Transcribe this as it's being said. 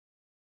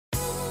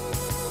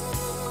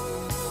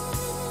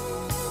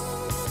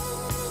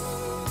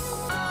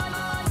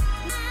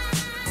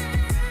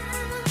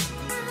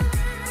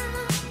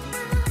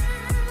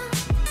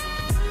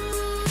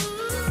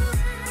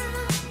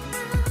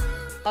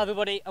Hello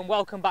everybody and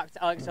welcome back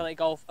to Alex Elliott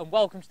Golf and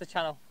welcome to the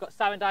channel. We've got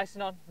Simon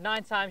Dyson on,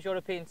 9 times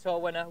European Tour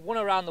winner, won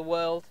around the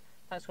world.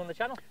 Thanks for coming on the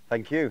channel.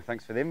 Thank you,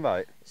 thanks for the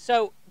invite.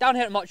 So down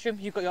here at Mottram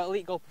you've got your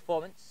elite golf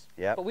performance.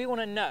 Yeah. But we want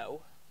to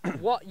know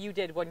what you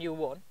did when you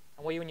won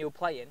and when you were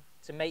playing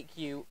to make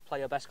you play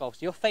your best golf. So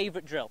your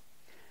favourite drill?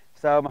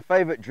 So my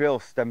favourite drill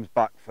stems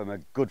back from a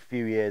good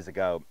few years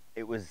ago.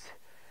 It was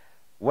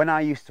when I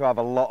used to have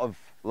a lot of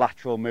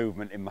lateral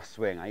movement in my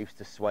swing. I used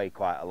to sway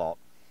quite a lot.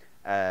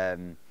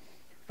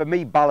 For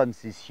me,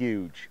 balance is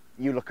huge.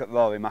 You look at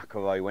Rory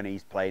McIlroy when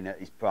he's playing at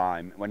his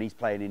prime, when he's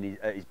playing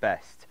at his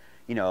best.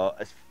 You know,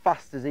 as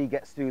fast as he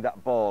gets through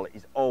that ball,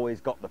 he's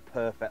always got the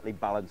perfectly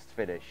balanced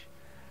finish.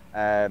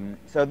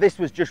 So this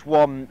was just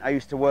one I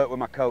used to work with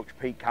my coach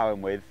Pete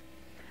Cowan with,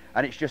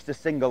 and it's just a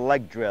single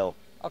leg drill.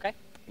 Okay.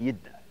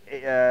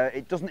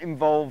 It doesn't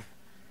involve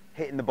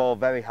hitting the ball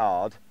very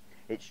hard.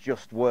 It's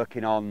just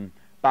working on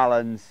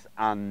balance,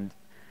 and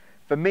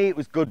for me it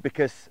was good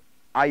because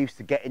I used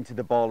to get into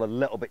the ball a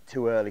little bit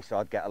too early, so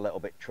I'd get a little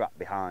bit trapped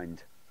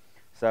behind.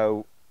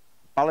 So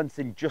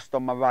balancing just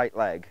on my right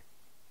leg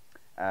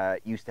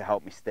used to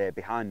help me stay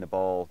behind the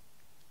ball,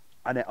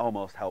 and it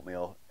almost helped me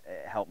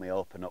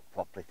open up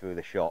properly through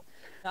the shot.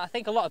 Now, I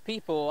think a lot of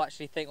people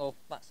actually think, well,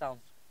 that sounds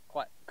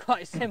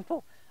quite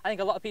simple. I think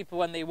a lot of people,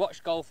 when they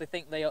watch golf, they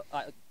think they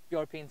like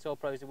European Tour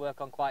pros, they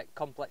work on quite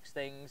complex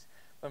things,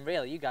 when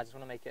really you guys just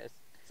want to make it as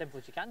simple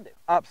as you can do.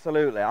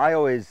 Absolutely. I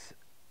always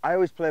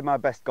played my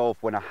best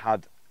golf when I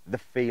had the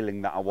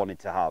feeling that I wanted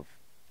to have,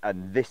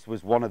 and this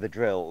was one of the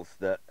drills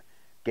that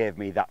gave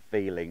me that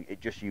feeling. It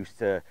just used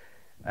to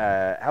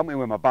help me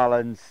with my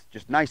balance,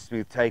 just nice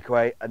smooth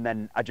takeaway, and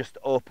then I just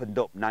opened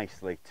up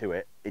nicely to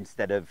it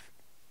instead of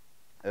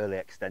early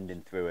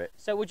extending through it.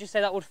 So would you say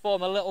that would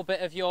form a little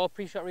bit of your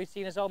pre-shot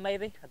routine as well,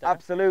 maybe? I don't know.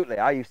 Absolutely.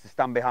 I used to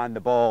stand behind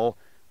the ball,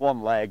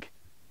 one leg.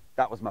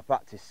 That was my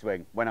practice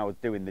swing when I was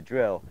doing the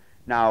drill.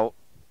 Now,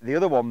 the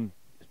other one,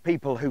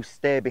 people who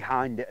stay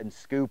behind it and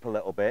scoop a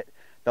little bit,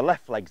 the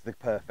left leg's the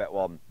perfect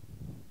one,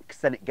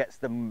 because then it gets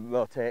them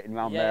rotating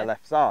around their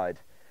left side.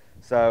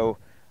 So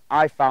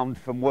I found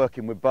from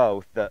working with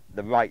both that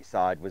the right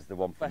side was the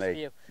one for Best me. for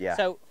you. Yeah.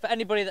 So for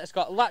anybody that's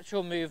got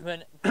lateral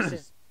movement, this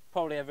is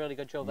probably a really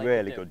good drill.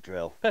 Really good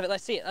drill. Perfect.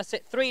 Let's see it. Let's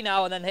hit 3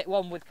 now and then hit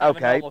 1 with kind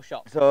of a normal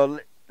shot. So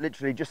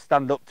literally just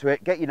stand up to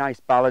it, get your nice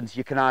balance.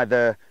 You can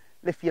either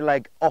lift your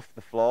leg off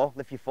the floor,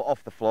 lift your foot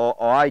off the floor,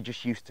 or I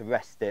just used to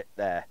rest it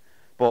there,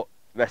 but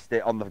rest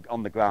it on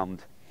the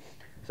ground.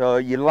 So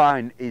your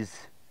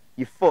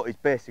foot is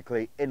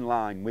basically in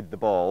line with the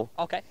ball.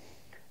 Okay.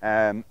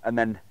 And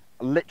then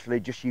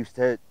literally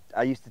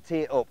I used to tee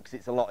it up because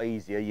it's a lot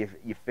easier.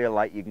 You feel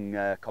like you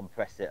can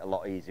compress it a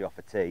lot easier off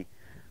a tee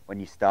when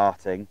you're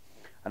starting.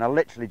 And I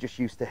literally just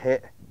used to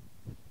hit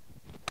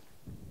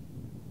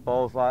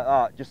balls like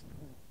that. Just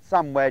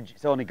sand wedge,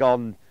 it's only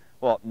gone,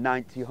 what,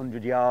 90,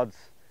 100 yards.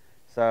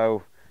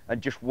 So,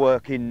 and just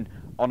working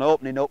on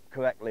opening up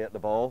correctly at the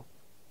ball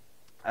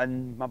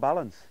and my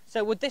balance.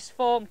 So would this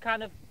form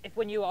kind of, if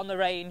when you were on the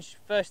range,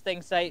 first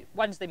thing, say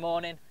Wednesday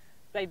morning,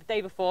 the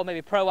day before,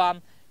 maybe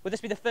Pro-Am, would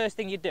this be the first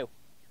thing you'd do?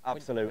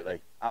 Absolutely,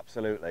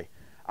 absolutely.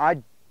 I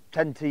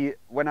tend to,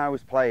 when I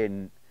was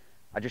playing,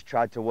 I just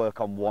tried to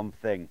work on one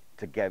thing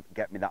to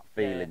get me that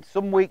feeling. Yeah.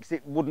 Some weeks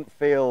it wouldn't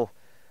feel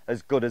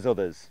as good as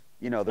others.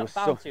 You know, there was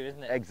some,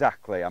 isn't it?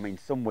 Exactly. I mean,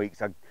 some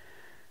weeks I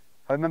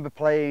remember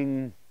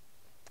playing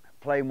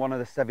one of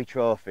the Seve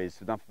trophies.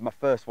 My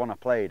first one I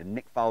played, and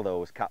Nick Faldo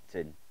was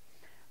captain,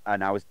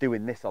 and I was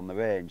doing this on the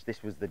range.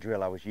 This was the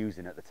drill I was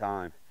using at the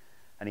time,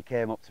 and he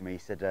came up to me. He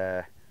said,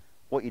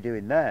 "What are you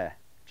doing there?"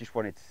 Just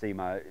wanted to see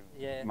my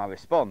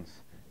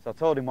response. So I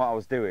told him what I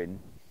was doing,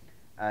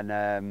 and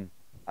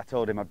I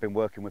told him I'd been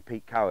working with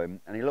Pete Cowan,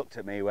 and he looked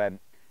at me and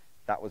went,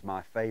 "That was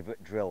my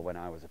favourite drill when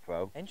I was a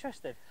pro."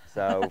 Interesting.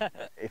 So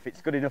if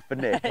it's good enough for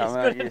Nick,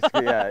 It's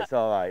yeah, it's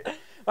all right.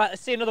 Right,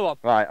 let's see another one.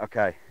 Right,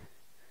 okay.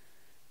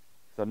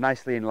 So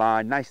nicely in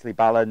line, nicely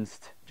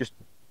balanced. Just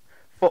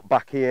foot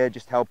back here,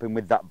 just helping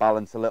with that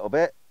balance a little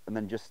bit, and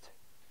then just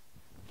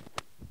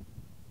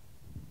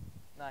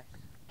Nice.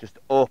 Just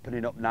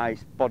opening up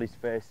nice, body's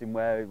facing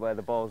where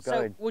the ball's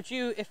going. So would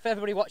you, if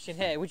everybody watching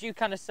here, would you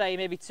kind of say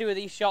maybe 2 of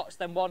these shots,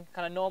 then 1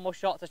 kind of normal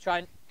shot to try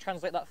and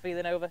translate that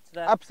feeling over to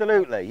them?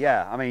 Absolutely,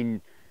 yeah. I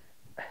mean,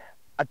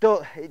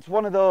 it's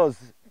one of those,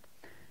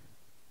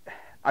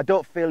 I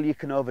don't feel you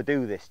can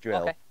overdo this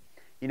drill. Okay.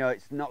 You know,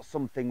 it's not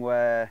something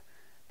where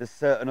there's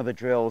certain other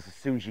drills, as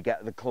soon as you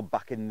get the club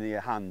back in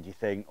your hand, you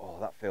think, oh,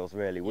 that feels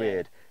really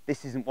weird.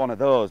 This isn't one of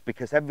those,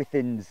 because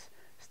everything's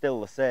still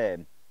the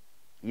same.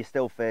 You're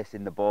still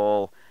facing the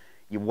ball,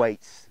 your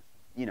weight's,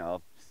 you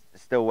know,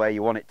 still where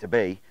you want it to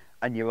be,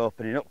 and you're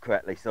opening up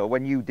correctly. So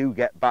when you do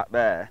get back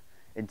there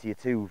into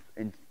your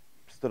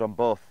stood on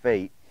both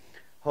feet,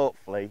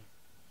 hopefully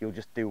you'll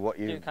just do what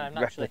you kind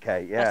of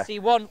replicate. Yeah. Let's see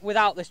 1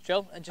 without this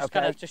drill, and just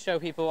kind of to show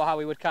people how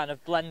we would kind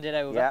of blend it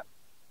over. Yeah.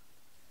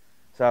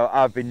 So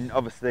I've been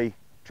obviously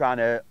trying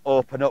to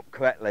open up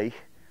correctly.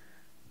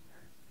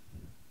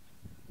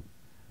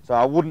 So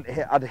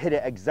I'd hit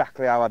it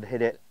exactly how I'd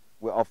hit it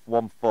off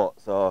 1 foot.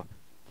 So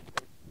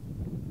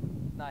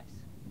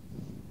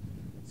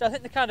So I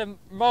think the kind of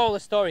moral of the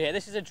story here,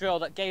 this is a drill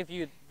that gave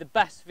you the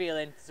best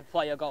feeling to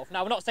play your golf.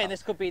 Now, we're not saying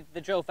this could be the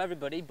drill for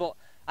everybody, but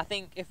I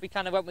think if we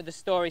kind of went with the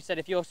story, said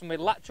if you're someone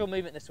with lateral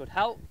movement, this would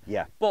help.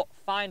 Yeah. But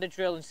find a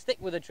drill and stick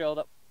with a drill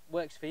that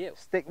works for you.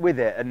 Stick with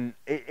it, and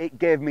it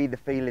gave me the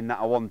feeling that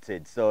I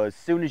wanted. So as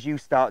soon as you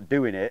start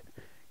doing it,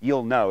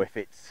 you'll know if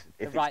it's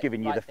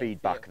giving you the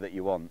feedback that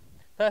you want.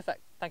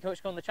 Perfect. Thank you very much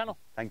for coming on the channel.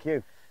 Thank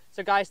you.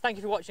 So guys, thank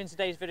you for watching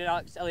today's video on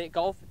Alex Elliott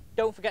Golf.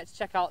 Don't forget to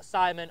check out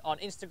Simon on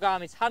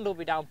Instagram. His handle will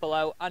be down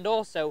below. And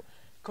also,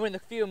 coming in a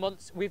few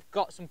months, we've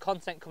got some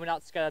content coming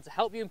out together to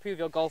help you improve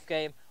your golf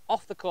game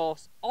off the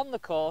course, on the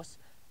course,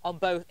 on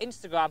both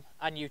Instagram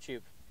and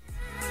YouTube.